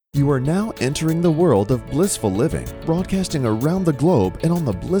You are now entering the world of blissful living, broadcasting around the globe and on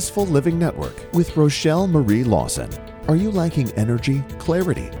the Blissful Living Network with Rochelle Marie Lawson. Are you lacking energy,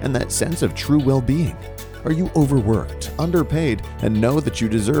 clarity, and that sense of true well-being? Are you overworked, underpaid, and know that you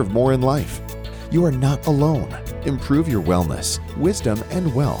deserve more in life? You are not alone. Improve your wellness, wisdom,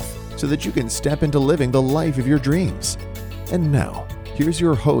 and wealth so that you can step into living the life of your dreams. And now, here's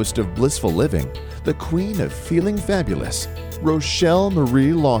your host of Blissful Living, the queen of feeling fabulous, Rochelle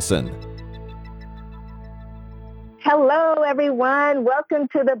Marie Lawson. Hello, everyone. Welcome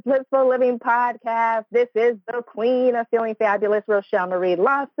to the Blissful Living Podcast. This is the queen of feeling fabulous, Rochelle Marie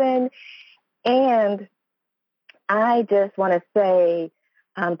Lawson. And I just want to say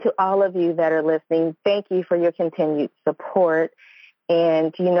to all of you that are listening, thank you for your continued support.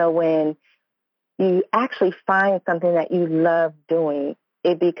 And, you know, when you actually find something that you love doing,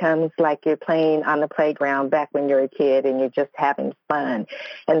 it becomes like you're playing on the playground back when you're a kid and you're just having fun.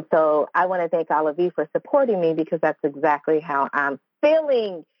 And so I want to thank all of you for supporting me because that's exactly how I'm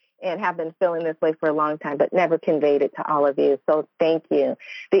feeling and have been feeling this way for a long time, but never conveyed it to all of you. So thank you.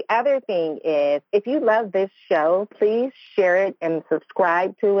 The other thing is, if you love this show, please share it and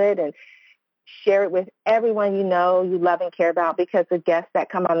subscribe to it and share it with everyone you know, you love and care about, because the guests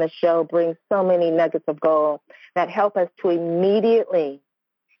that come on the show bring so many nuggets of gold that help us to immediately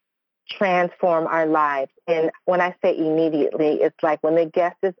transform our lives. And when I say immediately, it's like when the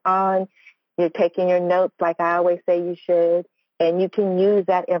guest is on, you're taking your notes like I always say you should, and you can use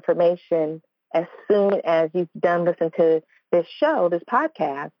that information as soon as you've done listen to this show, this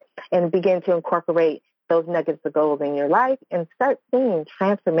podcast, and begin to incorporate those nuggets of gold in your life and start seeing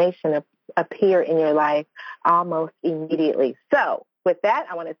transformation appear in your life almost immediately. So with that,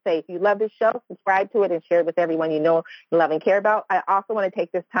 I want to say, if you love this show, subscribe to it and share it with everyone you know, love, and care about. I also want to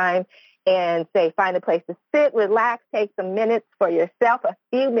take this time and say, find a place to sit, relax, take some minutes for yourself, a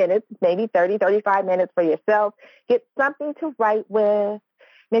few minutes, maybe 30, 35 minutes for yourself. Get something to write with,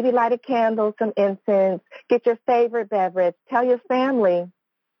 maybe light a candle, some incense, get your favorite beverage, tell your family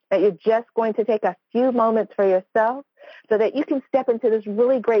that you're just going to take a few moments for yourself so that you can step into this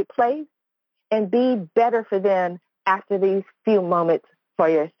really great place and be better for them after these few moments for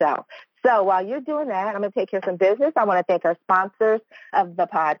yourself. So while you're doing that, I'm going to take care of some business. I want to thank our sponsors of the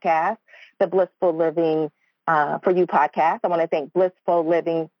podcast, the Blissful Living For You podcast. I want to thank Blissful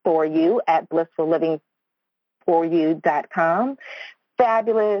Living For You at blissfulllivingforyou.com.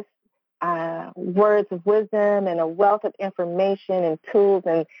 Fabulous words of wisdom and a wealth of information and tools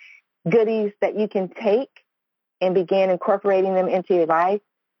and goodies that you can take and begin incorporating them into your life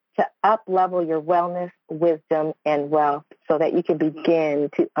to up-level your wellness, wisdom, and wealth so that you can begin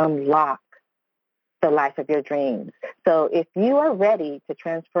to unlock the life of your dreams. So if you are ready to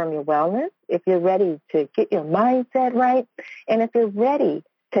transform your wellness, if you're ready to get your mindset right, and if you're ready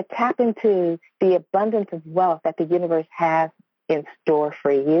to tap into the abundance of wealth that the universe has in store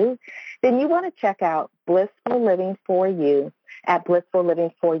for you, then you want to check out Blissful Living For You at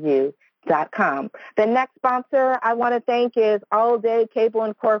blissfulllivingforyou.com. The next sponsor I want to thank is All Day Cable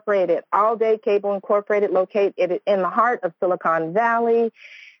Incorporated. All Day Cable Incorporated, located in the heart of Silicon Valley.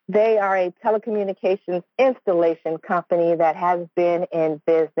 They are a telecommunications installation company that has been in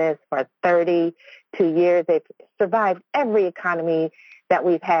business for 32 years. They've survived every economy that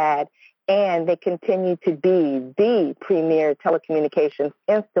we've had, and they continue to be the premier telecommunications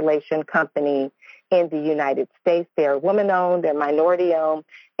installation company in the United States. They're woman-owned, they're minority-owned,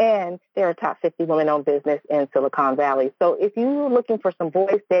 and they're a top 50 women-owned business in Silicon Valley. So if you're looking for some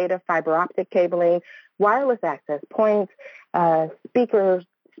voice data, fiber optic cabling, wireless access points, speaker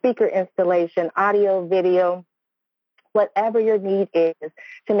installation, audio, video, whatever your need is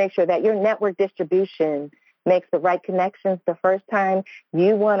to make sure that your network distribution makes the right connections the first time,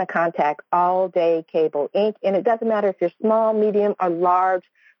 you want to contact All Day Cable Inc. And it doesn't matter if you're small, medium, or large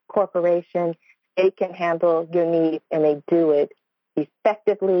corporation, they can handle your needs, and they do it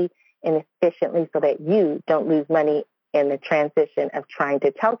effectively and efficiently so that you don't lose money in the transition of trying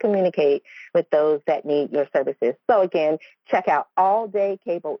to telecommunicate with those that need your services. So again, check out All Day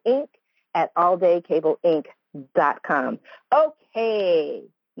Cable Inc. at alldaycableinc.com. Okay,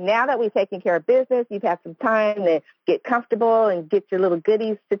 now that we've taken care of business, you've had some time to get comfortable and get your little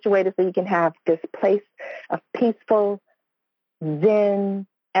goodies situated so you can have this place of peaceful Zen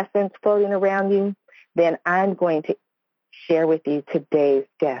essence floating around you, then I'm going to share with you today's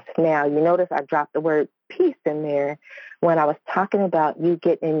guest. Now, you notice I dropped the word peace in there when I was talking about you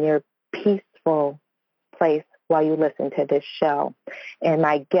getting in your peaceful place while you listen to this show. And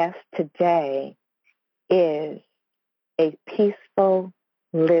my guest today is a peaceful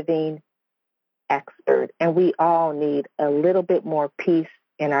living expert. And we all need a little bit more peace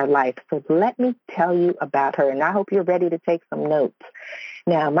in our life. So let me tell you about her, and I hope you're ready to take some notes.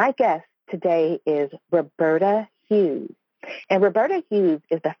 Now, my guest today is Roberta Hughes. And Roberta Hughes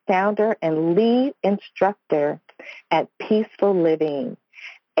is the founder and lead instructor at Peaceful Living,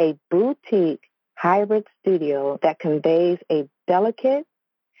 a boutique hybrid studio that conveys a delicate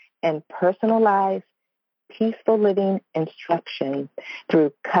and personalized peaceful living instruction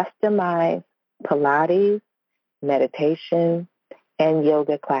through customized Pilates, meditation, and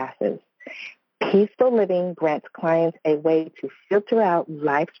yoga classes. Peaceful Living grants clients a way to filter out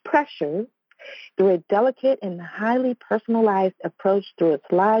life's pressures through a delicate and highly personalized approach through its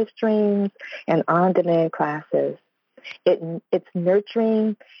live streams and on-demand classes. Its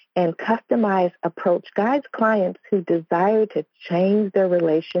nurturing and customized approach guides clients who desire to change their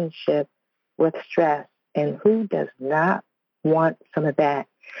relationship with stress, and who does not want some of that.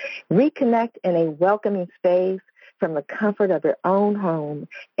 Reconnect in a welcoming space from the comfort of your own home.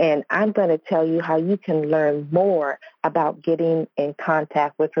 And I'm going to tell you how you can learn more about getting in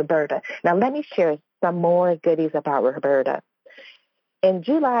contact with Roberta. Now, let me share some more goodies about Roberta. In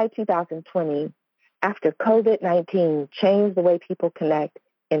July 2020, after COVID-19 changed the way people connect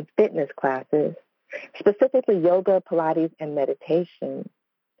in fitness classes, specifically yoga, Pilates, and meditation,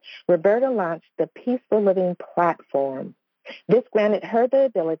 Roberta launched the Peaceful Living platform. This granted her the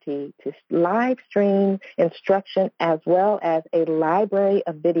ability to live stream instruction as well as a library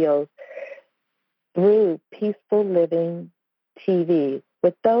of videos through Peaceful Living TV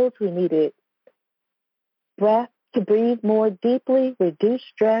with those who needed breath to breathe more deeply, reduce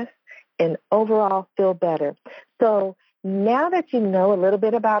stress, and overall feel better. So now that you know a little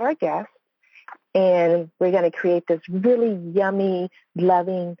bit about our guest, and we're going to create this really yummy,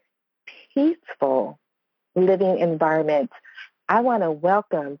 loving, peaceful living environment, I want to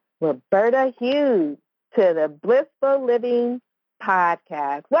welcome Roberta Hughes to the Blissful Living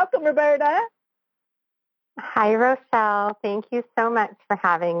podcast. Welcome, Roberta. Hi, Rochelle. Thank you so much for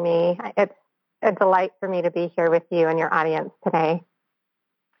having me. It's a delight for me to be here with you and your audience today.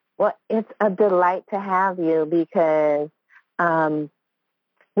 Well, it's a delight to have you because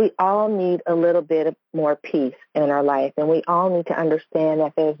we all need a little bit more peace in our life, and we all need to understand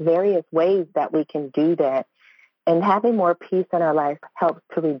that there's various ways that we can do that. And having more peace in our life helps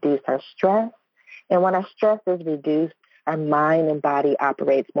to reduce our stress. And when our stress is reduced, our mind and body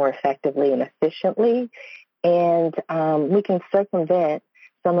operates more effectively and efficiently. And we can circumvent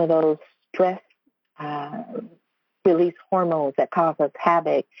some of those stress release hormones that cause us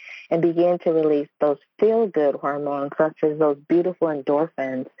havoc and begin to release those feel-good hormones, such as those beautiful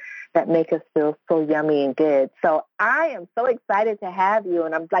endorphins that make us feel so yummy and good. So I am so excited to have you,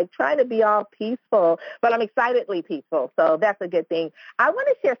 and I'm like trying to be all peaceful, but I'm excitedly peaceful, so that's a good thing. I want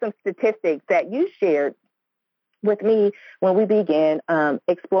to share some statistics that you shared with me when we began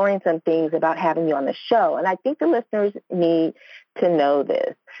exploring some things about having you on the show, and I think the listeners need to know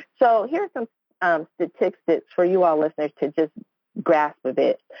this. So here's some statistics for you all listeners to just grasp a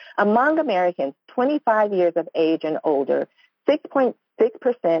bit. Among Americans 25 years of age and older,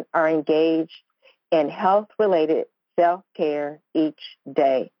 6.6% are engaged in health-related self-care each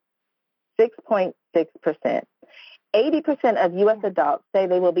day. 6.6%. 80% of U.S. adults say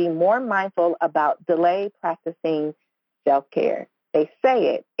they will be more mindful about delay practicing self-care. They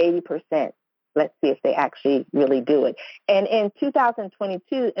say it, 80%. Let's see if they actually really do it. And in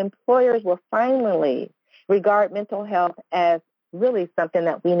 2022, employers will finally regard mental health as really something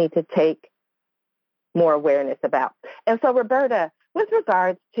that we need to take more awareness about. And so, Roberta, with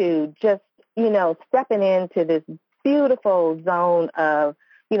regards to just, stepping into this beautiful zone of,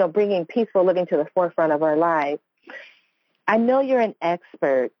 bringing peaceful living to the forefront of our lives, I know you're an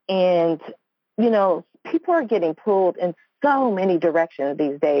expert, and, people are getting pulled in so many directions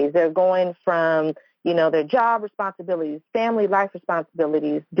these days. They're going from, their job responsibilities, family life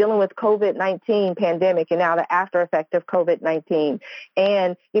responsibilities, dealing with COVID-19 pandemic and now the after effect of COVID-19,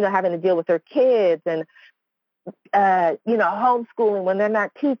 and, having to deal with their kids and, homeschooling when they're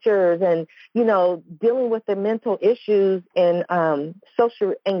not teachers and, dealing with the mental issues and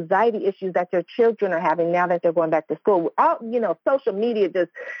social anxiety issues that their children are having now that they're going back to school. All, social media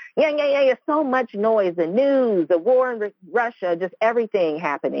just, so much noise, the news, the war in Russia, just everything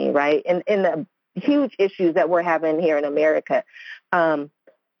happening, right? And the huge issues that we're having here in America.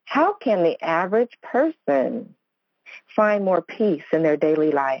 How can the average person find more peace in their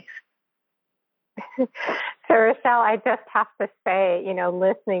daily life? So, Rochelle, I just have to say,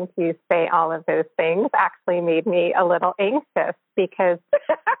 listening to you say all of those things actually made me a little anxious because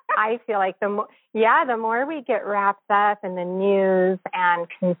I feel like the more we get wrapped up in the news and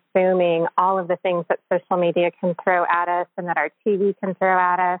consuming all of the things that social media can throw at us and that our TV can throw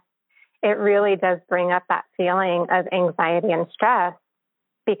at us, it really does bring up that feeling of anxiety and stress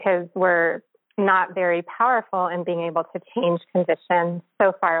because we're not very powerful in being able to change conditions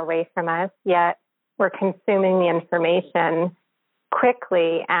so far away from us, yet we're consuming the information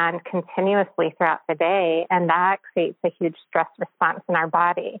quickly and continuously throughout the day, and that creates a huge stress response in our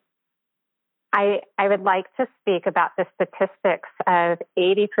body. I would like to speak about the statistics of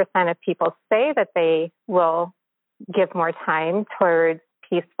 80% of people say that they will give more time towards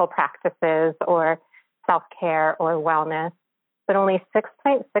peaceful practices or self-care or wellness, but only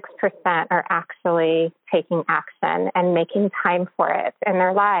 6.6% are actually taking action and making time for it in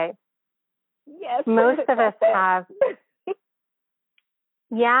their lives. Yes. Most of us have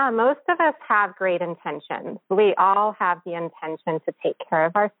great intentions. We all have the intention to take care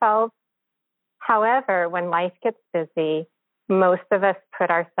of ourselves. However, when life gets busy, most of us put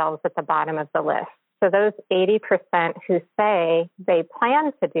ourselves at the bottom of the list. So those 80% who say they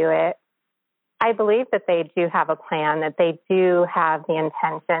plan to do it, I believe that they do have a plan, that they do have the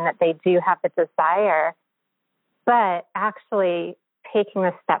intention, that they do have the desire, but actually taking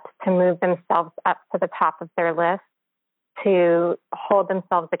the steps to move themselves up to the top of their list, to hold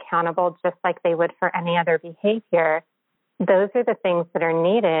themselves accountable just like they would for any other behavior, those are the things that are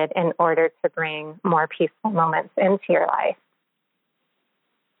needed in order to bring more peaceful moments into your life.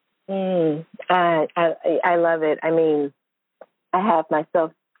 I love it. I mean, I have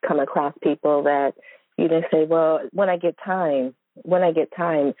myself come across people that, say, well, when I get time.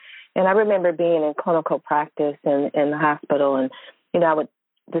 And I remember being in clinical practice in the hospital, and, I would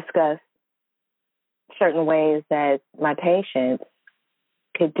discuss certain ways that my patients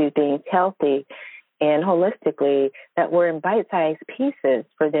could do things healthy and holistically that were in bite-sized pieces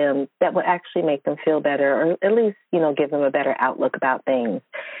for them that would actually make them feel better, or at least, give them a better outlook about things.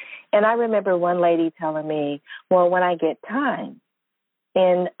 And I remember one lady telling me, well, when I get time.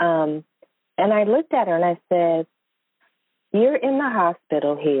 And I looked at her and I said, you're in the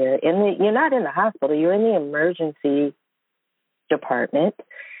hospital here. You're not in the hospital. You're in the emergency department,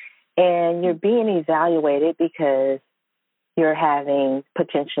 and you're being evaluated because you're having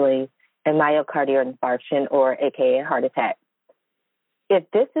potentially a myocardial infarction, or AKA a heart attack. If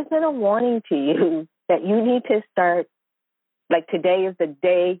this isn't a warning to you that you need to start, like today is the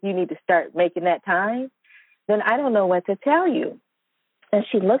day you need to start making that time, then I don't know what to tell you. And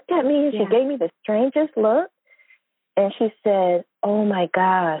she looked at me and she gave me the strangest look. And she said, oh my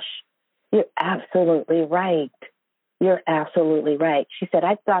gosh, you're absolutely right. You're absolutely right. She said,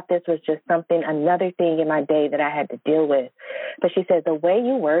 I thought this was just another thing in my day that I had to deal with. But she said, the way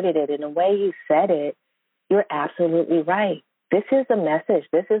you worded it and the way you said it, you're absolutely right. This is a message.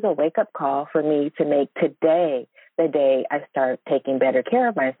 This is a wake-up call for me to make today the day I start taking better care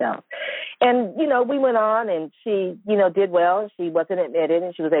of myself. And, we went on, and she, did well. She wasn't admitted,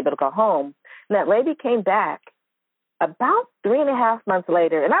 and she was able to go home. And that lady came back about 3.5 months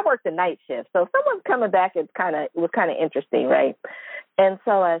later, and I worked a night shift. So someone's coming back, it was kind of interesting, right? And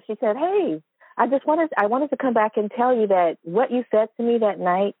so she said, hey, I wanted to come back and tell you that what you said to me that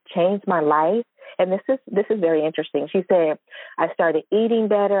night changed my life. And this is very interesting. She said, I started eating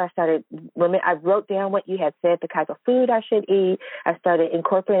better. I wrote down what you had said, the type of food I should eat. I started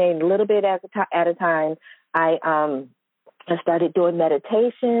incorporating a little bit at a time. I started doing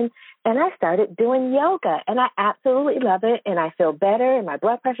meditation, and I started doing yoga, and I absolutely love it, and I feel better, and my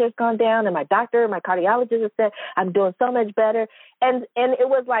blood pressure has gone down, and my cardiologist has said I'm doing so much better, and it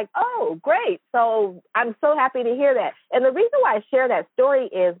was like, oh, great. So I'm so happy to hear that. And the reason why I share that story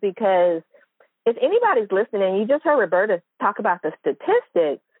is because if anybody's listening, you just heard Roberta talk about the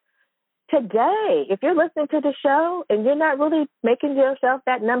statistics. Today, if you're listening to the show and you're not really making yourself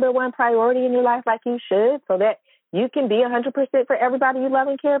that number one priority in your life like you should, so that you can be 100% for everybody you love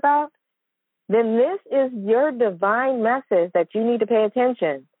and care about, then this is your divine message that you need to pay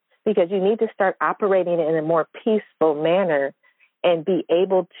attention, because you need to start operating in a more peaceful manner and be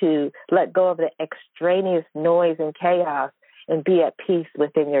able to let go of the extraneous noise and chaos and be at peace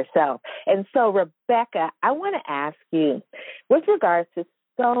within yourself. And so, Rebecca, I want to ask you, with regards to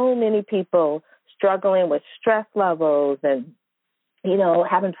so many people struggling with stress levels and,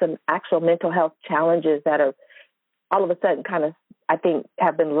 having some actual mental health challenges that are all of a sudden kind of, I think,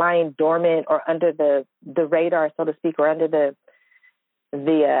 have been lying dormant or under the radar, so to speak, or under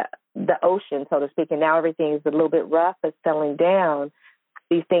the ocean, so to speak, and now everything is a little bit rough, it's settling down.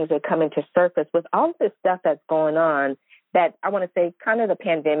 These things are coming to surface with all of this stuff that's going on that I want to say kind of the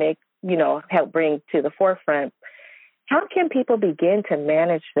pandemic, helped bring to the forefront. how can people begin to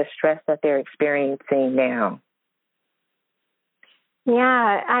manage the stress that they're experiencing now?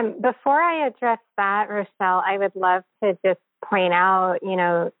 Yeah, before I address that, Rochelle, I would love to just point out,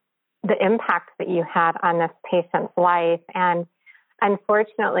 the impact that you had on this patient's life. And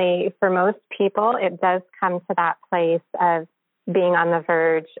unfortunately, for most people, it does come to that place of being on the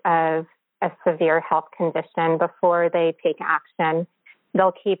verge of a severe health condition before they take action.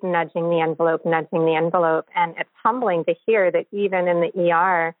 They'll keep nudging the envelope. And it's humbling to hear that even in the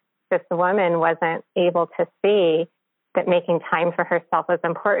ER, this woman wasn't able to see that making time for herself was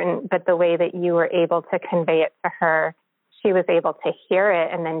important, but the way that you were able to convey it to her, she was able to hear it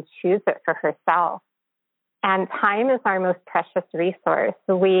and then choose it for herself. And time is our most precious resource.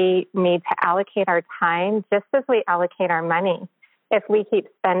 We need to allocate our time just as we allocate our money. If we keep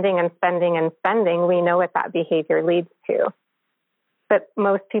spending and spending and spending, we know what that behavior leads to. But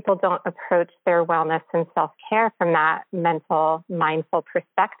most people don't approach their wellness and self-care from that mental, mindful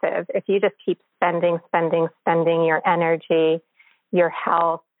perspective. If you just keep spending your energy, your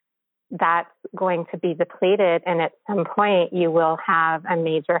health, that's going to be depleted. And at some point, you will have a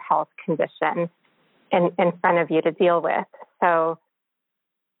major health condition in front of you to deal with. So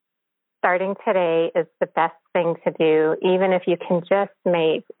starting today is the best thing to do, even if you can just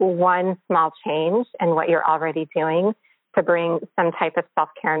make one small change in what you're already doing to bring some type of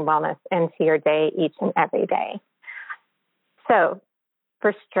self-care and wellness into your day each and every day. So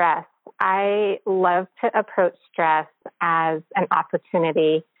for stress, I love to approach stress as an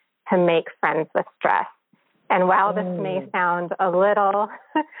opportunity to make friends with stress. And while this may sound a little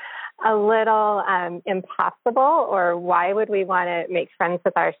impossible, or why would we want to make friends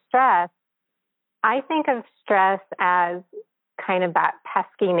with our stress, I think of stress as kind of that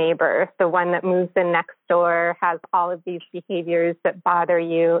pesky neighbor, the one that moves in next door, has all of these behaviors that bother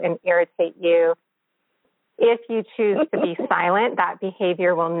you and irritate you. If you choose to be silent, that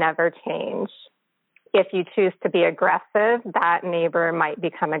behavior will never change. If you choose to be aggressive, that neighbor might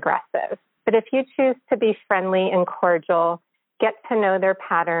become aggressive. But if you choose to be friendly and cordial, get to know their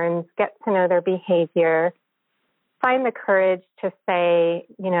patterns, get to know their behavior, find the courage to say,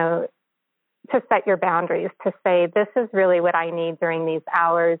 to set your boundaries, to say, this is really what I need during these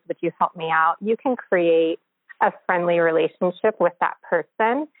hours. Would you help me out? You can create a friendly relationship with that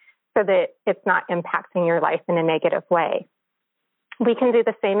person so that it's not impacting your life in a negative way. We can do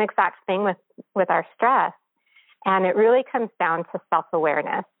the same exact thing with our stress. And it really comes down to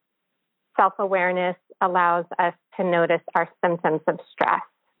self-awareness. Self-awareness allows us to notice our symptoms of stress.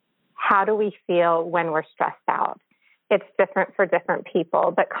 How do we feel when we're stressed out? It's different for different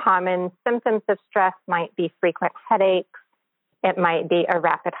people, but common symptoms of stress might be frequent headaches. It might be a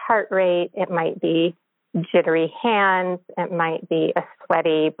rapid heart rate. It might be jittery hands. It might be a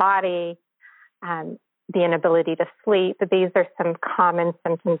sweaty body, the inability to sleep. These are some common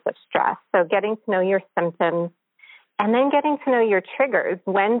symptoms of stress. So getting to know your symptoms and then getting to know your triggers.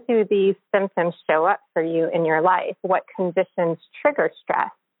 When do these symptoms show up for you in your life? What conditions trigger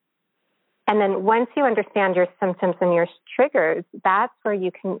stress? And then once you understand your symptoms and your triggers, that's where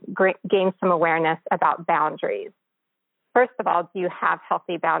you can gain some awareness about boundaries. First of all, do you have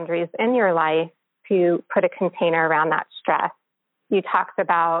healthy boundaries in your life to put a container around that stress? You talked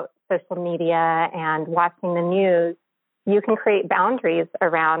about social media and watching the news. You can create boundaries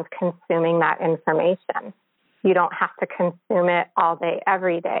around consuming that information. You don't have to consume it all day,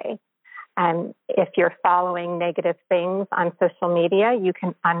 every day. And if you're following negative things on social media, you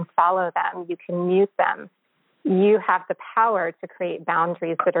can unfollow them. You can mute them. You have the power to create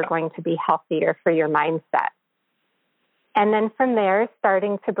boundaries that are going to be healthier for your mindset. And then from there,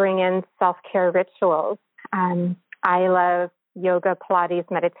 starting to bring in self-care rituals. I love yoga, Pilates,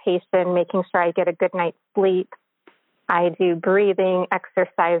 meditation, making sure I get a good night's sleep. I do breathing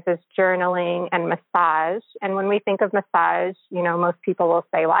exercises, journaling, and massage. And when we think of massage, most people will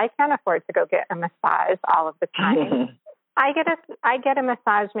say, well, I can't afford to go get a massage all of the time. I get a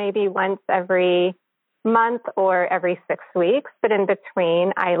massage maybe once every month or every 6 weeks. But in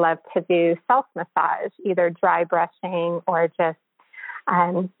between, I love to do self-massage, either dry brushing or just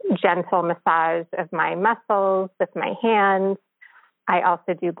gentle massage of my muscles with my hands. I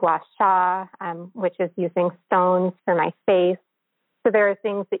also do gua sha, which is using stones for my face. So there are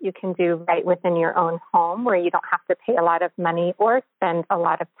things that you can do right within your own home where you don't have to pay a lot of money or spend a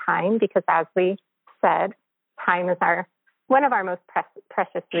lot of time because, as we said, time is one of our most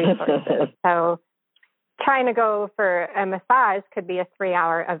precious resources. So trying to go for a massage could be a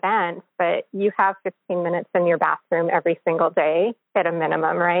 3-hour event, but you have 15 minutes in your bathroom every single day at a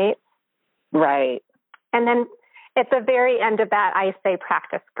minimum, right? Right. And then at the very end of that, I say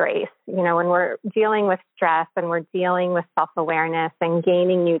practice grace. You know, when we're dealing with stress and we're dealing with self-awareness and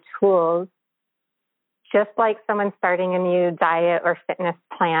gaining new tools, just like someone starting a new diet or fitness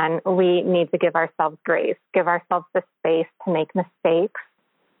plan, we need to give ourselves grace, give ourselves the space to make mistakes,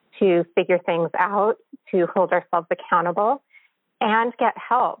 to figure things out, to hold ourselves accountable, and get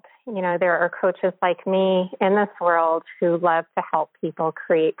help. You know, there are coaches like me in this world who love to help people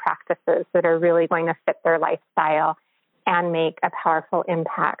create practices that are really going to fit their lifestyle and make a powerful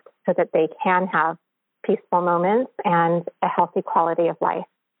impact so that they can have peaceful moments and a healthy quality of life.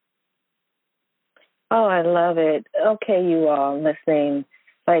 Oh, I love it. Okay, you all listening.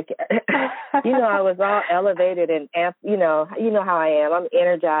 Like, you know, I was all elevated and, you know how I am. I'm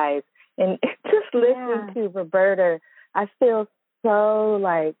energized. And just listening to Roberta, I feel so,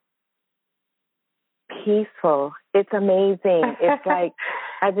 like, peaceful. It's amazing. It's like,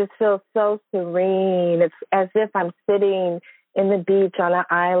 I just feel so serene. It's as if I'm sitting in the beach on an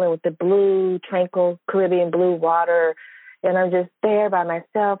island with the blue, tranquil Caribbean blue water. And I'm just there by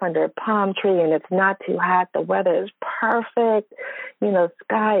myself under a palm tree, and it's not too hot. The weather is perfect. You know,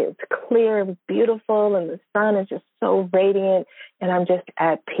 sky is clear and beautiful, and the sun is just so radiant. And I'm just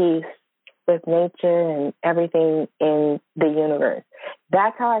at peace with nature and everything in the universe.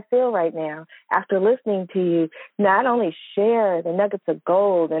 That's how I feel right now after listening to you not only share the nuggets of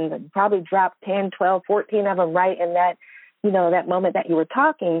gold and probably drop 10, 12, 14 of them right in that, you know, that moment that you were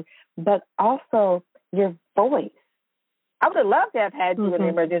talking, but also your voice. I would have loved to have had you in the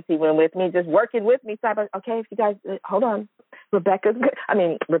emergency room with me, just working with me. Okay, if you guys, hold on. Roberta's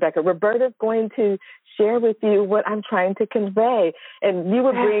going to share with you what I'm trying to convey. And you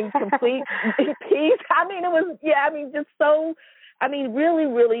would bring complete peace. Really,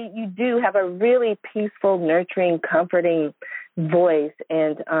 really, you do have a really peaceful, nurturing, comforting voice.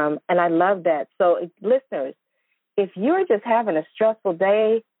 And I love that. So listeners, if you're just having a stressful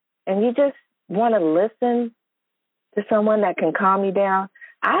day and you just want to listen to someone that can calm you down,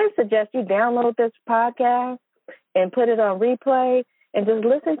 I suggest you download this podcast and put it on replay and just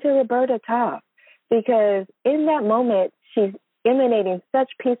listen to Roberta talk. Because in that moment, she's emanating such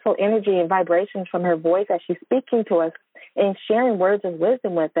peaceful energy and vibrations from her voice as she's speaking to us and sharing words of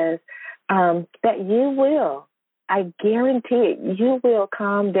wisdom with us, that you will, I guarantee it, you will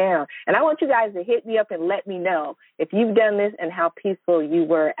calm down. And I want you guys to hit me up and let me know if you've done this and how peaceful you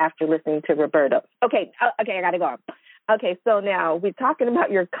were after listening to Roberta. Okay, I got to go. Okay, so now we're talking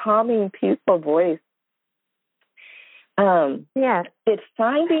about your calming, peaceful voice. Yes. Did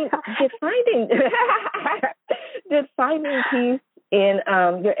finding peace in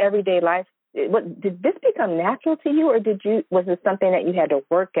your everyday life, did this become natural to you, or was it something that you had to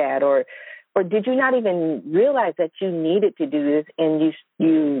work at, or did you not even realize that you needed to do this and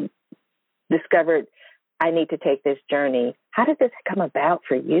you discovered, I need to take this journey? How did this come about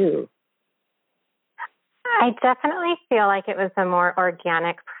for you? I definitely feel like it was a more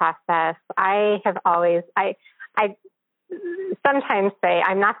organic process. I sometimes say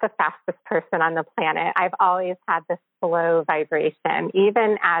I'm not the fastest person on the planet. I've always had this slow vibration,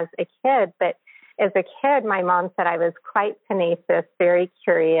 even as a kid. But as a kid, my mom said I was quite tenacious, very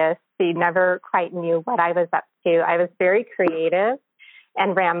curious. She never quite knew what I was up to. I was very creative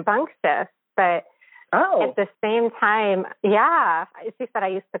and rambunctious, but at the same time, she said I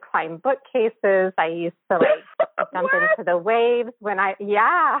used to climb bookcases. I used to jump into the waves when Oh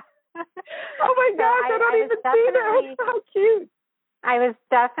my gosh, I don't even see that. That's so cute. I was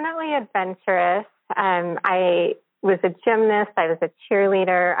definitely adventurous. I was a gymnast. I was a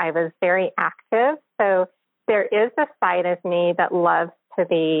cheerleader. I was very active. So there is a side of me that loves to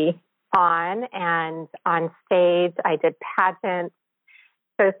be on stage. I did pageants.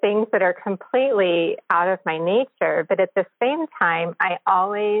 So things that are completely out of my nature. But at the same time, I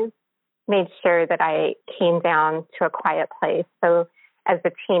always made sure that I came down to a quiet place. So as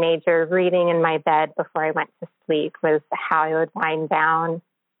a teenager, reading in my bed before I went to sleep was how I would wind down.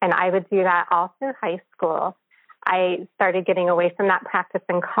 And I would do that all through high school. I started getting away from that practice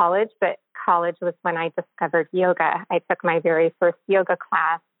in college, but college was when I discovered yoga. I took my very first yoga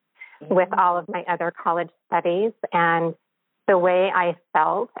class with all of my other college studies. And the way I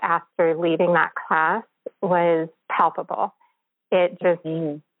felt after leaving that class was palpable. It's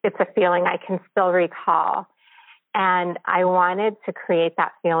a feeling I can still recall. And I wanted to create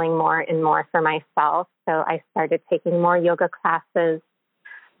that feeling more and more for myself. So I started taking more yoga classes.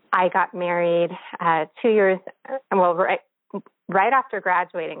 I got married 2 years, right after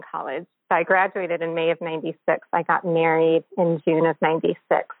graduating college. So I graduated in May of 96. I got married in June of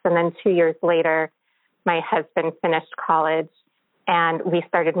 96. And then 2 years later, my husband finished college and we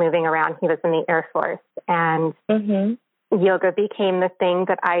started moving around. He was in the Air Force, and yoga became the thing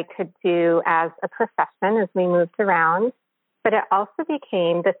that I could do as a profession as we moved around. But it also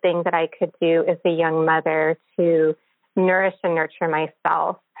became the thing that I could do as a young mother to nourish and nurture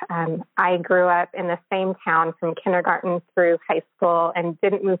myself. I grew up in the same town from kindergarten through high school and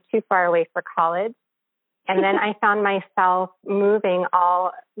didn't move too far away for college. And then I found myself moving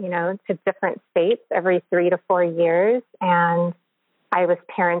to different states every 3 to 4 years. And I was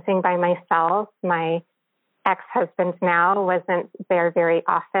parenting by myself. My ex-husband now wasn't there very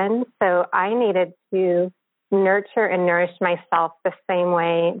often. So I needed to nurture and nourish myself the same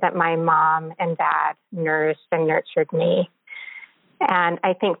way that my mom and dad nourished and nurtured me. And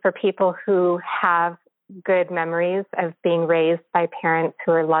I think for people who have good memories of being raised by parents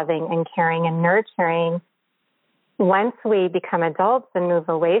who are loving and caring and nurturing, once we become adults and move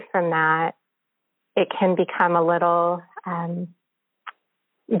away from that, it can become a little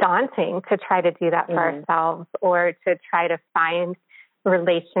daunting to try to do that for ourselves, or to try to find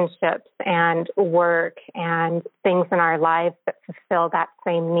relationships and work and things in our lives that fulfill that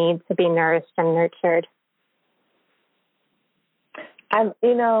same need to be nourished and nurtured.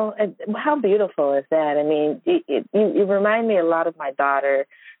 How beautiful is that? I mean, you remind me a lot of my daughter,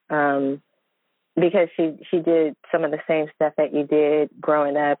 because she did some of the same stuff that you did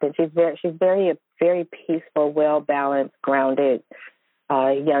growing up, and she's very very peaceful, well balanced, grounded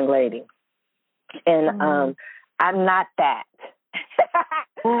young lady. And I'm not that.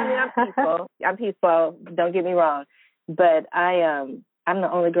 I mean, I'm peaceful. Don't get me wrong, but I'm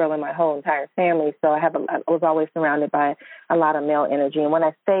the only girl in my whole entire family, so I was always surrounded by a lot of male energy. And when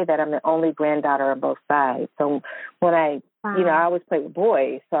I say that, I'm the only granddaughter on both sides. So when I always played with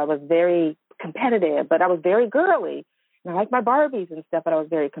boys, so I was very competitive, but I was very girly. And I like my Barbies and stuff, but I was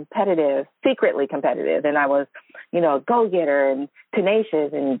very competitive, secretly competitive, and I was, a go-getter and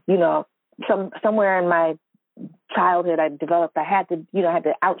tenacious, and somewhere in my childhood I developed, I had to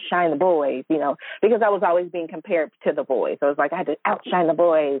outshine the boys, because I was always being compared to the boys. So it was like I had to outshine the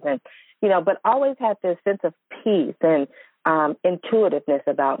boys, and but always had this sense of peace and intuitiveness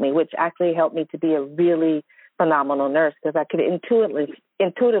about me, which actually helped me to be a really phenomenal nurse, because I could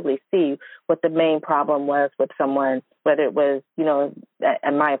intuitively see what the main problem was with someone, whether it was,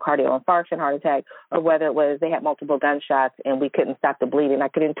 a myocardial infarction, heart attack, or whether it was they had multiple gunshots and we couldn't stop the bleeding. I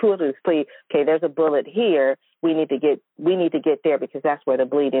could intuitively see, okay, there's a bullet here. We need to get there because that's where the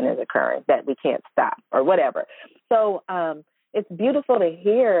bleeding is occurring, that we can't stop, or whatever. So it's beautiful to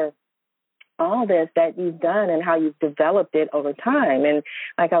hear all this that you've done and how you've developed it over time. And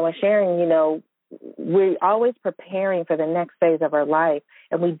like I was sharing, we're always preparing for the next phase of our life,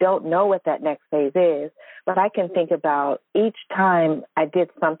 and we don't know what that next phase is. But I can think about each time I did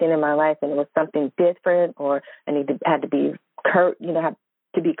something in my life and it was something different, or I had to be, have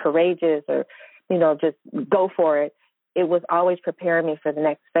to be courageous, or, just go for it. It was always preparing me for the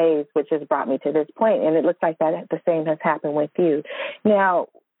next phase, which has brought me to this point. And it looks like that the same has happened with you. Now,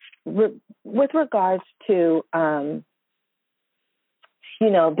 with regards to,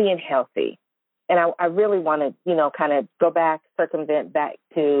 being healthy, and I really want to, kind of go back, circumvent back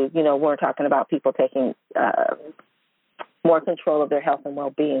to, we're talking about people taking more control of their health and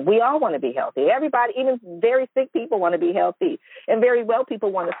well-being. We all want to be healthy. Everybody, even very sick people, want to be healthy. And very well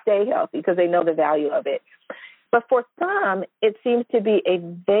people want to stay healthy because they know the value of it. But for some, it seems to be a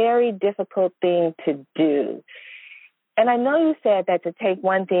very difficult thing to do. And I know you said that to take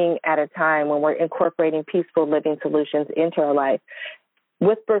one thing at a time when we're incorporating peaceful living solutions into our life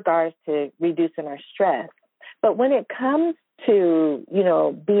with regards to reducing our stress. But when it comes to,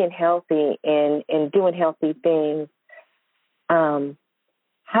 being healthy and doing healthy things,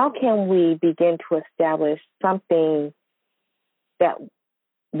 how can we begin to establish something that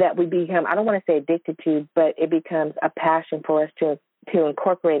we become, I don't want to say addicted to, but it becomes a passion for us to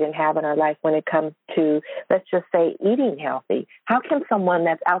incorporate and have in our life when it comes to, let's just say, eating healthy? How can someone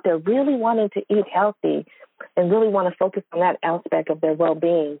that's out there really wanting to eat healthy and really want to focus on that aspect of their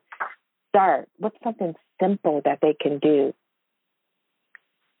well-being start? What's something simple that they can do?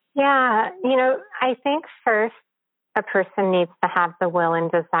 Yeah, I think first a person needs to have the will and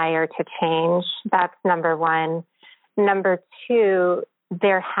desire to change. That's number one. Number two,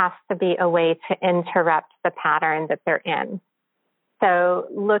 there has to be a way to interrupt the pattern that they're in. So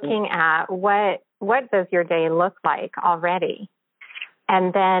looking at what does your day look like already?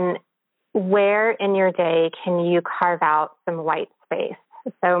 And then where in your day can you carve out some white space?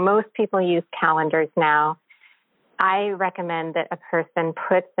 So most people use calendars now. I recommend that a person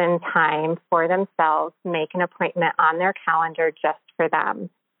puts in time for themselves, make an appointment on their calendar just for them.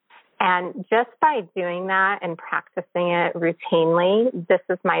 And just by doing that and practicing it routinely, this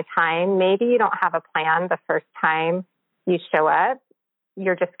is my time. Maybe you don't have a plan the first time you show up.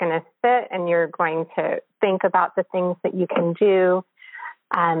 You're just going to sit and you're going to think about the things that you can do,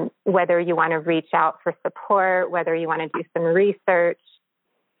 whether you want to reach out for support, whether you want to do some research.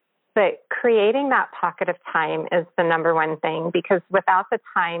 But creating that pocket of time is the number one thing, because without the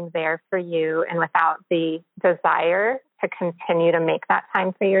time there for you and without the desire to continue to make that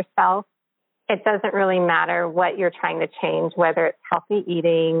time for yourself, it doesn't really matter what you're trying to change, whether it's healthy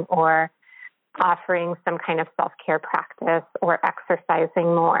eating or offering some kind of self-care practice or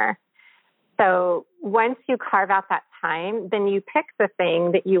exercising more. So once you carve out that time, then you pick the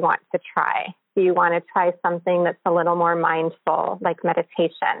thing that you want to try. Do you want to try something that's a little more mindful, like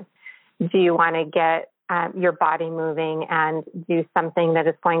meditation? Do you want to get your body moving and do something that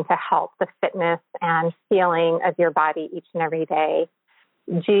is going to help the fitness and feeling of your body each and every day?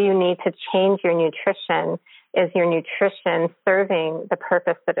 Do you need to change your nutrition? Is your nutrition serving the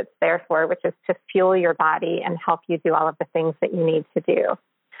purpose that it's there for, which is to fuel your body and help you do all of the things that you need to do?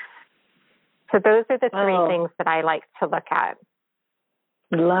 So those are the three things that I like to look at.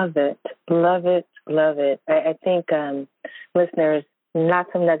 Love it. Love it. Love it. I think listeners, lots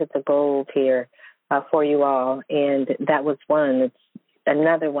of nuggets of gold here for you all. And that was one. It's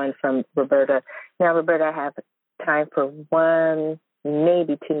another one from Roberta. Now, Roberta, I have time for one,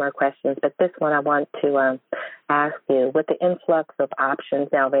 maybe two more questions, but this one I want to ask you. With the influx of options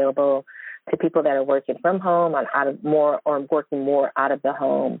now available to people that are working from home or working more out of the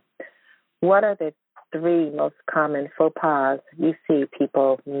home, what are the three most common faux pas you see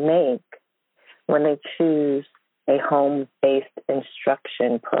people make when they choose a home-based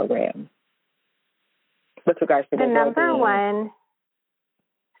instruction program with regards to the number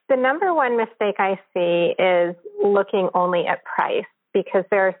one mistake I see is looking only at price, because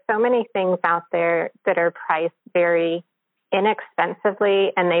there are so many things out there that are priced very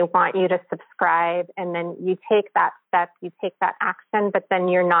inexpensively, and they want you to subscribe, and then you take that step, you take that action, but then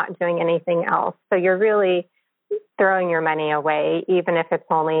you're not doing anything else. So you're really throwing your money away, even if it's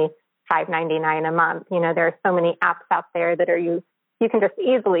only $5.99 a month. You know, there are so many apps out there that you can just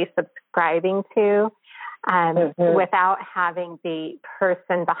easily subscribing to without having the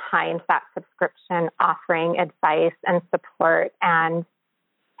person behind that subscription offering advice and support and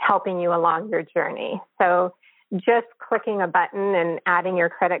helping you along your journey. So just clicking a button and adding your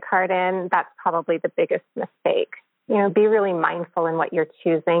credit card in, that's probably the biggest mistake. You know, be really mindful in what you're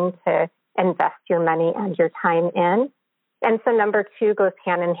choosing to invest your money and your time in. And so number two goes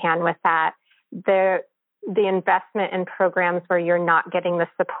hand in hand with that. The investment in programs where you're not getting the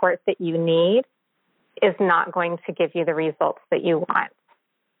support that you need is not going to give you the results that you want.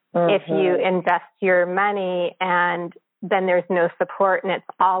 If you invest your money and then there's no support and it's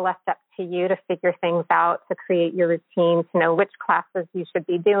all left up to you to figure things out, to create your routine, to know which classes you should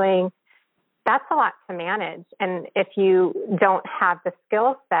be doing, that's a lot to manage. And if you don't have the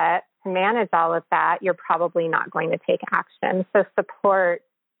skill set to manage all of that, you're probably not going to take action. So support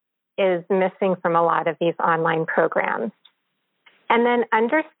is missing from a lot of these online programs. And then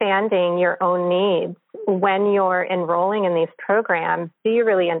understanding your own needs. When you're enrolling in these programs, do you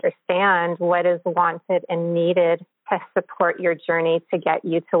really understand what is wanted and needed to support your journey to get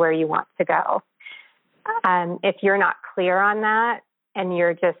you to where you want to go? If you're not clear on that and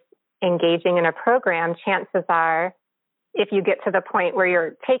you're just engaging in a program, chances are, if you get to the point where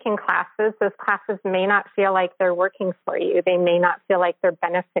you're taking classes, those classes may not feel like they're working for you. They may not feel like they're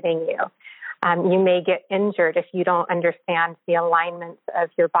benefiting you. You may get injured if you don't understand the alignment of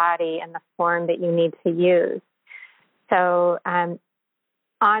your body and the form that you need to use. So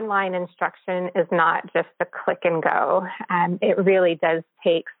online instruction is not just a click and go. It really does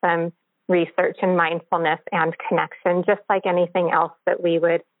take some research and mindfulness and connection, just like anything else that we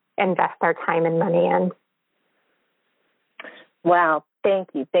would invest our time and money in. Wow. Thank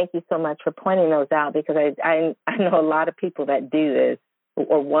you. Thank you so much for pointing those out, because I know a lot of people that do this,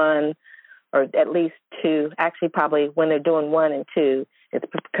 or one, or at least two. Actually, probably when they're doing one and two, it's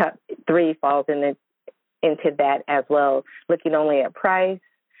three falls into that as well. Looking only at price,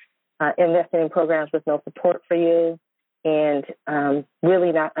 investing in programs with no support for you, and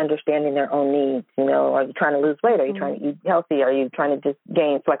really not understanding their own needs. You know, are you trying to lose weight? Are you trying to eat healthy? Are you trying to just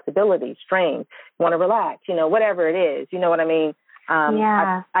gain flexibility, strength, want to relax? You know, whatever it is. You know what I mean?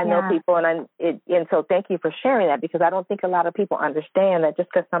 I know people, and so thank you for sharing that, because I don't think a lot of people understand that just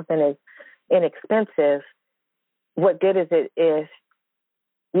because something is inexpensive, what good is it if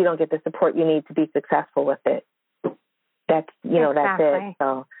you don't get the support you need to be successful with it? That's, that's it.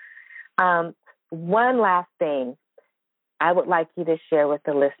 So, one last thing. I would like you to share with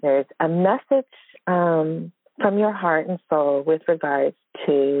the listeners a message from your heart and soul with regards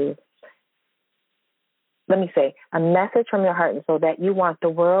to, a message from your heart and soul that you want the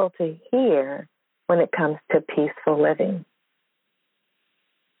world to hear when it comes to peaceful living.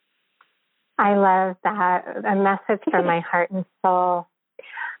 I love that. A message from my heart and soul.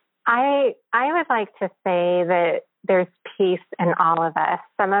 I would like to say that there's peace in all of us.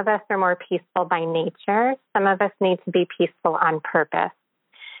 Some of us are more peaceful by nature. Some of us need to be peaceful on purpose.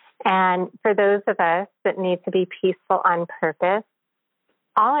 And for those of us that need to be peaceful on purpose,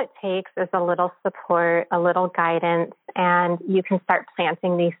 all it takes is a little support, a little guidance, and you can start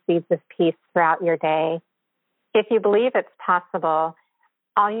planting these seeds of peace throughout your day. If you believe it's possible,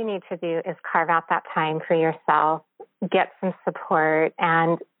 all you need to do is carve out that time for yourself, get some support,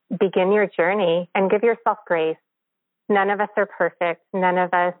 and begin your journey and give yourself grace. None of us are perfect. None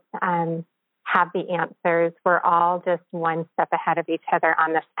of us have the answers. We're all just one step ahead of each other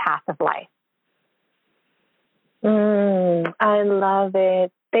on this path of life. I love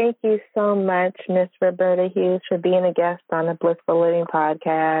it. Thank you so much, Miss Roberta Hughes, for being a guest on the Blissful Living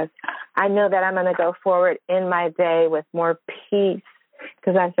podcast. I know that I'm going to go forward in my day with more peace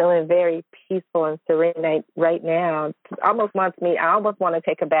because I'm feeling very peaceful and serene right now. I almost want to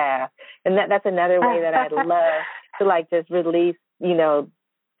take a bath. And that's another way that I'd love to just release, it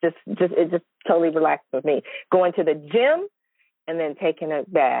just totally relaxes me. Going to the gym and then taking a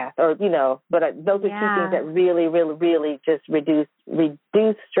bath those are two things that really, really, really just reduce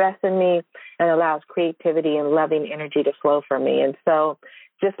stress in me and allows creativity and loving energy to flow from me. And so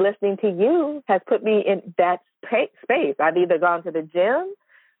just listening to you has put me in that space. I've either gone to the gym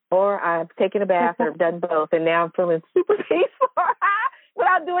or I've taken a bath or done both. And now I'm feeling super peaceful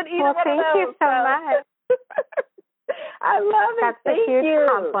without doing either one of those. Thank you so much. I love it. That's a huge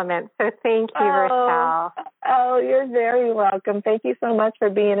compliment. So thank you, Rochelle. Oh, you're very welcome. Thank you so much for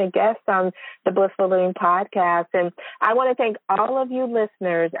being a guest on the Blissful Living podcast. And I want to thank all of you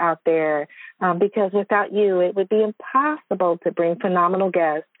listeners out there because without you, it would be impossible to bring phenomenal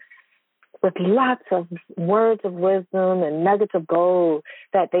guests with lots of words of wisdom and nuggets of gold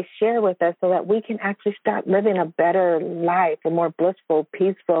that they share with us so that we can actually start living a better life, a more blissful,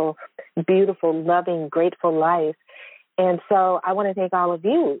 peaceful, beautiful, loving, grateful life. And so I want to thank all of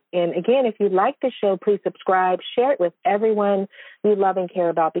you. And again, if you like the show, please subscribe, share it with everyone you love and care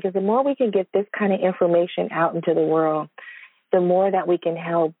about, because the more we can get this kind of information out into the world, the more that we can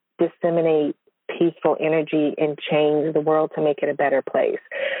help disseminate peaceful energy and change the world to make it a better place.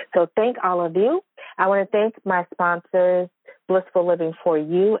 So thank all of you. I want to thank my sponsors, Blissful Living For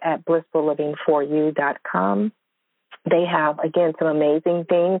You at blissfullivingforyou.com. They have, again, some amazing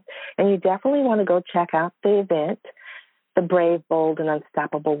things, and you definitely want to go check out the event, the Brave, Bold, and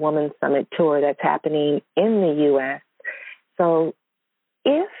Unstoppable Woman Summit Tour that's happening in the U.S. So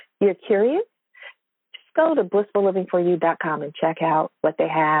if you're curious, just go to blissfullivingforyou.com and check out what they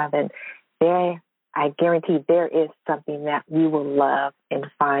have. And there, I guarantee there is something that you will love and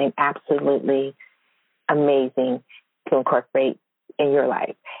find absolutely amazing to incorporate in your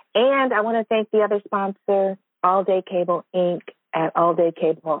life. And I want to thank the other sponsor, All Day Cable Inc. at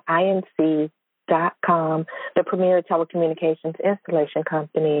alldaycableinc.com, the premier telecommunications installation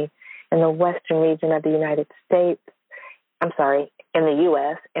company in the western region of the United States. In the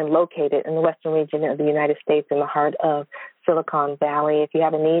U.S. and located in the western region of the United States in the heart of Silicon Valley. If you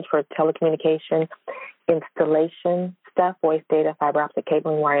have a need for telecommunication installation stuff, voice data, fiber optic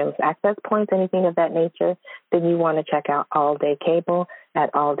cabling, wireless access points, anything of that nature, then you want to check out All Day Cable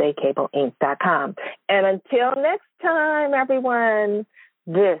at alldaycableinc.com. And until next time, everyone,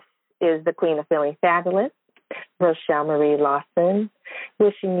 this is the Queen of Feeling Fabulous, Rochelle Marie Lawson,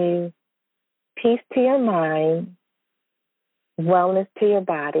 wishing you peace to your mind, wellness to your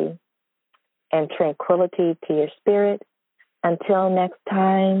body, and tranquility to your spirit. Until next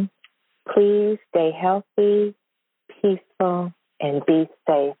time, please stay healthy, peaceful, and be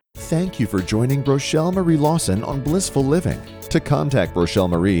safe. Thank you for joining Rochelle Marie Lawson on Blissful Living. To contact Rochelle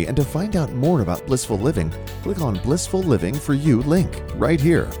Marie and to find out more about Blissful Living, click on Blissful Living For You link right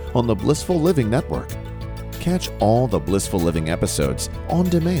here on the Blissful Living Network. Catch all the Blissful Living episodes on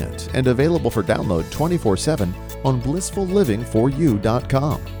demand and available for download 24/7 on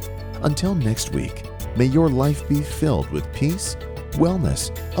blissfullivingforyou.com. Until next week, may your life be filled with peace,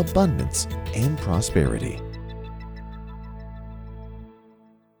 wellness, abundance, and prosperity.